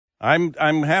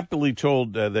I'm happily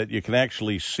told that you can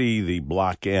actually see the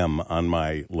Block M on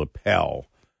my lapel.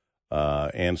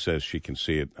 Ann says she can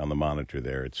see it on the monitor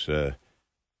there. It's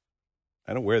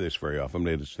I don't wear this very often,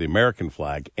 but it's the American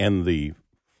flag and the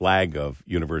flag of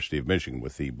University of Michigan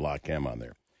with the Block M on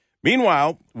there.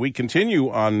 Meanwhile, we continue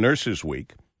on Nurses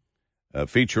Week,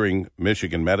 featuring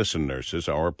Michigan medicine nurses,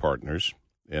 our partners,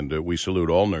 and we salute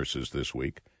all nurses this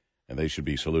week, and they should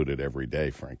be saluted every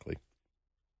day, frankly.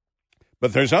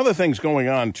 But there's other things going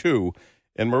on, too,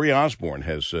 and Marie Osborne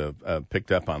has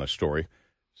picked up on a story.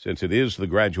 Since it is the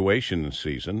graduation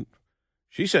season,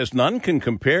 she says none can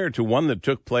compare to one that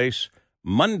took place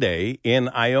Monday in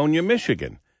Ionia,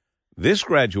 Michigan. This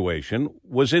graduation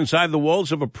was inside the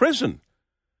walls of a prison,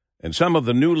 and some of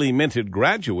the newly minted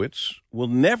graduates will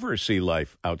never see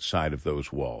life outside of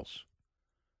those walls.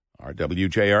 Our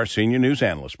WJR Senior News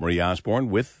Analyst, Marie Osborne,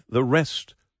 with the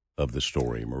rest of the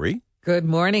story. Marie? Good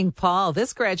morning, Paul.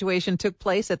 This graduation took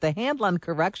place at the Handlon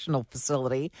Correctional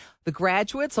Facility. The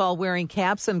graduates, all wearing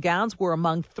caps and gowns, were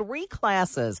among three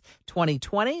classes,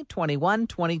 2020, 21,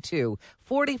 22.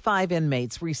 45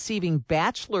 inmates receiving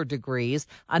bachelor degrees.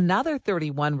 Another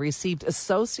 31 received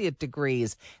associate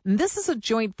degrees. And this is a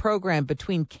joint program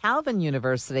between Calvin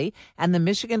University and the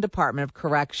Michigan Department of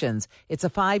Corrections. It's a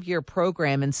 5-year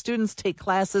program, and students take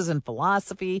classes in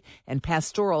philosophy and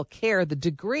pastoral care. The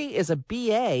degree is a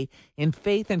BA in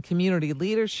faith and community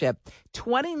leadership.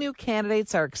 20 new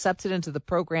candidates are accepted into the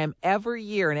program every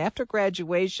year, and after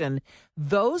graduation,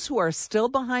 those who are still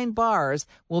behind bars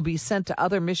will be sent to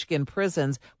other Michigan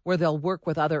prisons where they'll work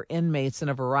with other inmates in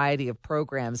a variety of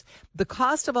programs. The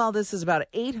cost of all this is about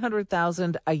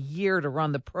 $800,000 a year to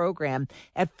run the program.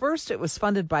 At first, it was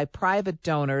funded by private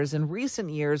donors. In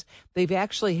recent years, they've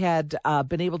actually had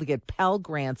been able to get Pell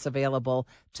Grants available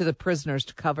to the prisoners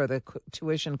to cover the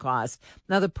tuition costs.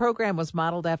 Now, the program was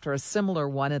modeled after a similar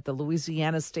one at the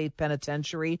Louisiana State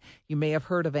Penitentiary. You may have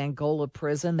heard of Angola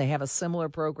Prison. They have a similar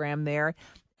program there.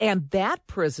 And that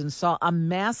prison saw a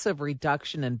massive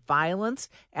reduction in violence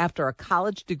after a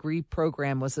college degree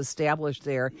program was established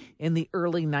there in the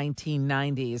early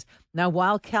 1990s. Now,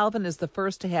 while Calvin is the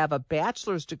first to have a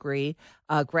bachelor's degree,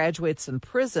 graduates in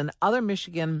prison, other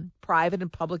Michigan private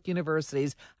and public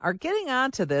universities are getting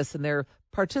onto this, and they're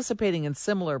participating in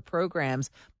similar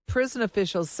programs. Prison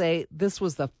officials say this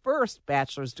was the first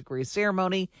bachelor's degree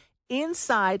ceremony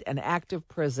inside an active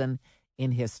prison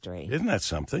in history. Isn't that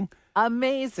something?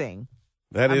 Amazing.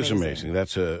 That is amazing.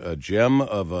 That's a gem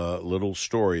of a little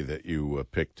story that you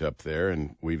picked up there,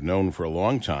 and we've known for a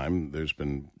long time. There's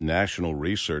been national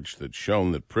research that's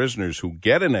shown that prisoners who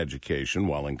get an education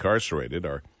while incarcerated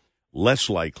are less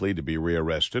likely to be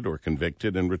rearrested or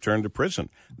convicted and returned to prison.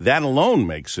 That alone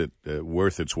makes it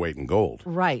worth its weight in gold.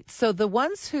 Right. So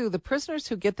the prisoners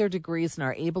who get their degrees and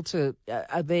are able to,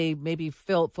 they maybe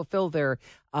fulfill their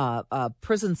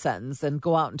prison sentence and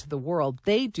go out into the world,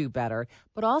 they do better.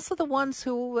 But also the ones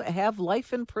who have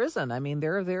life in prison. I mean,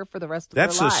 they're there for the rest of their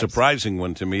lives. That's a surprising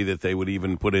one to me, that they would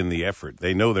even put in the effort.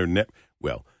 They know they're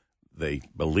they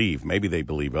believe, maybe they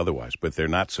believe otherwise, but they're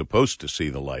not supposed to see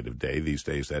the light of day. These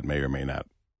days, that may or may not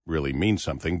really mean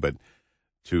something, but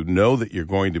to know that you're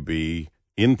going to be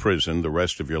in prison the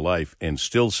rest of your life and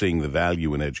still seeing the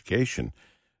value in education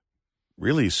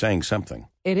really is saying something.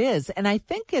 It is. And I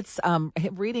think it's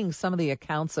reading some of the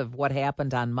accounts of what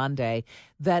happened on Monday,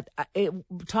 that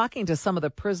talking to some of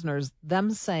the prisoners,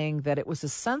 them saying that it was a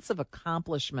sense of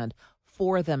accomplishment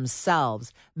for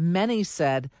themselves. Many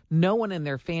said no one in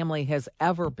their family has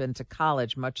ever been to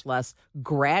college, much less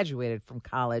graduated from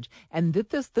college, and that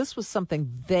this was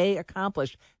something they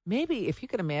accomplished. Maybe, if you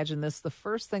could imagine this, the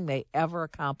first thing they ever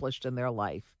accomplished in their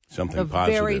life. Something the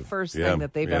positive. Very first thing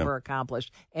that they've ever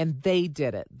accomplished, and they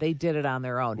did it. They did it on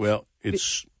their own. Well,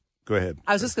 go ahead.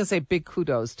 I was just going to say big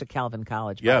kudos to Calvin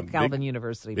College, Calvin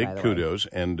University, by the way. Big kudos,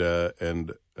 and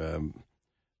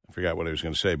I forgot what I was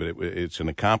going to say, but it's an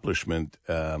accomplishment.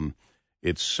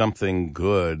 It's something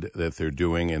good that they're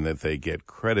doing and that they get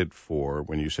credit for.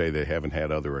 When you say they haven't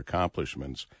had other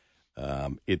accomplishments,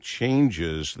 it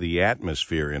changes the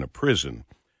atmosphere in a prison,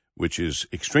 which is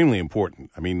extremely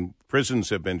important. I mean,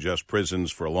 prisons have been just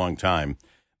prisons for a long time.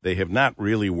 They have not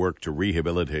really worked to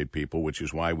rehabilitate people, which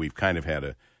is why we've kind of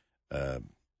had a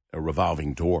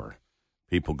revolving door.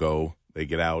 People go, they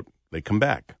get out, they come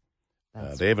back.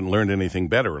 They haven't learned anything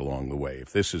better along the way.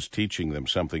 If this is teaching them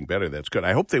something better, that's good.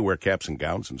 I hope they wear caps and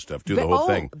gowns and stuff, do the whole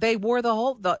thing. They wore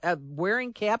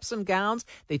wearing caps and gowns.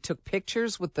 They took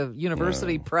pictures with the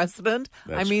university president.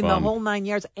 I mean, fun. the whole 9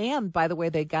 yards. And, by the way,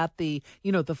 they got the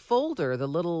folder, the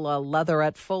little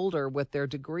leatherette folder with their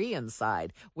degree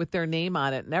inside, with their name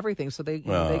on it and everything. So they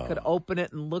could open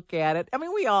it and look at it. I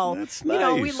mean, we all, that's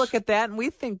nice. We look at that and we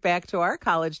think back to our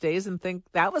college days and think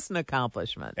that was an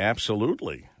accomplishment.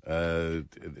 Absolutely.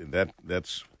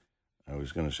 That's. I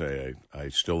was going to say I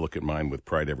still look at mine with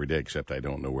pride every day, except I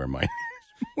don't know where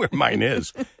mine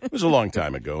is. It was a long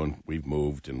time ago, and we've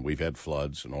moved, and we've had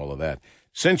floods and all of that.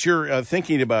 Since you're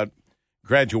thinking about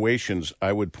graduations,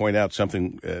 I would point out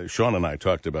something Sean and I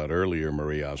talked about earlier,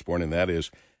 Marie Osborne, and that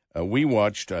is we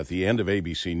watched at the end of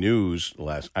ABC News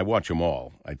I watch them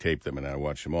all. I tape them, and I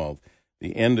watch them all.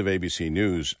 The end of ABC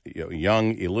News,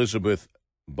 young Elizabeth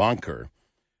Bonker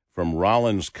from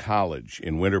Rollins College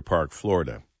in Winter Park,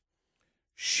 Florida.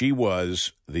 She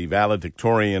was the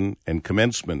valedictorian and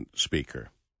commencement speaker.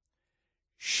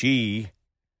 She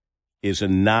is a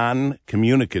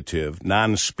non-communicative,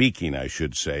 non-speaking, I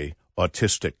should say,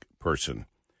 autistic person.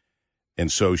 And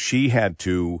so she had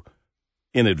to,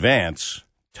 in advance,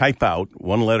 type out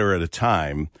one letter at a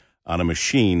time on a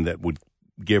machine that would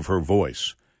give her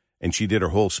voice. And she did her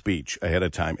whole speech ahead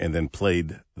of time and then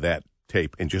played that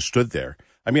tape and just stood there.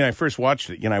 I mean, I first watched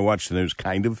it. I watched the news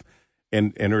kind of,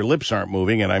 and her lips aren't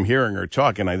moving, and I'm hearing her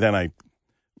talk, and then I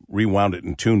rewound it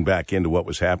and tuned back into what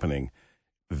was happening.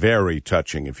 Very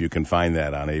touching, if you can find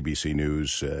that on ABC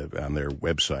News, on their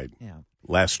website. Yeah.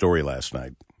 Last story last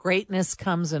night. Greatness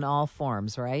comes in all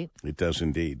forms, right? It does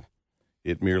indeed.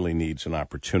 It merely needs an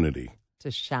opportunity. To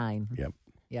shine.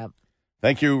 Yep.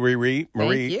 Thank you, Marie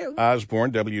Thank you.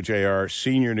 Osborne, WJR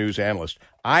Senior News Analyst.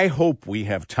 I hope we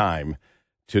have time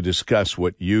to discuss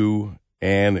what you,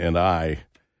 Ann, and I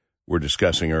were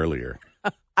discussing earlier.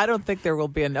 I don't think there will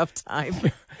be enough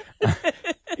time.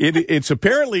 It's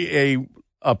apparently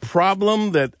a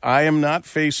problem that I am not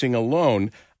facing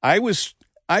alone. I was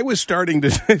starting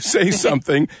to say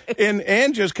something, and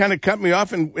Ann just kind of cut me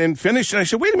off and finished. And I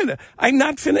said, wait a minute, I'm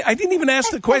not finished. I didn't even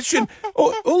ask the question.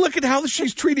 Oh, look at how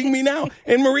she's treating me now.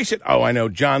 And Marie said, oh, I know.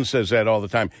 John says that all the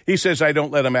time. He says I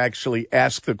don't let him actually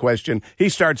ask the question. He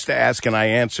starts to ask, and I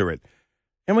answer it.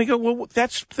 And we go, well,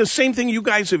 that's the same thing you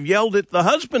guys have yelled at the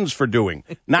husbands for doing,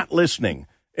 not listening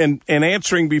and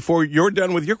answering before you're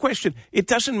done with your question. It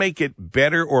doesn't make it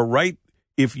better or right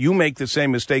if you make the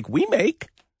same mistake we make.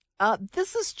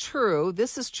 This is true.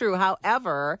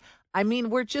 However, I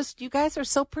mean, you guys are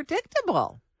so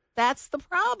predictable. That's the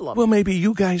problem. Well, maybe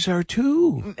you guys are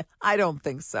too. I don't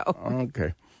think so.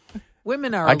 Okay.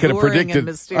 Women are alluring and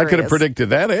mysterious. I could have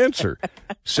predicted that answer.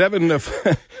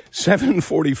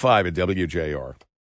 7:45 at WJR.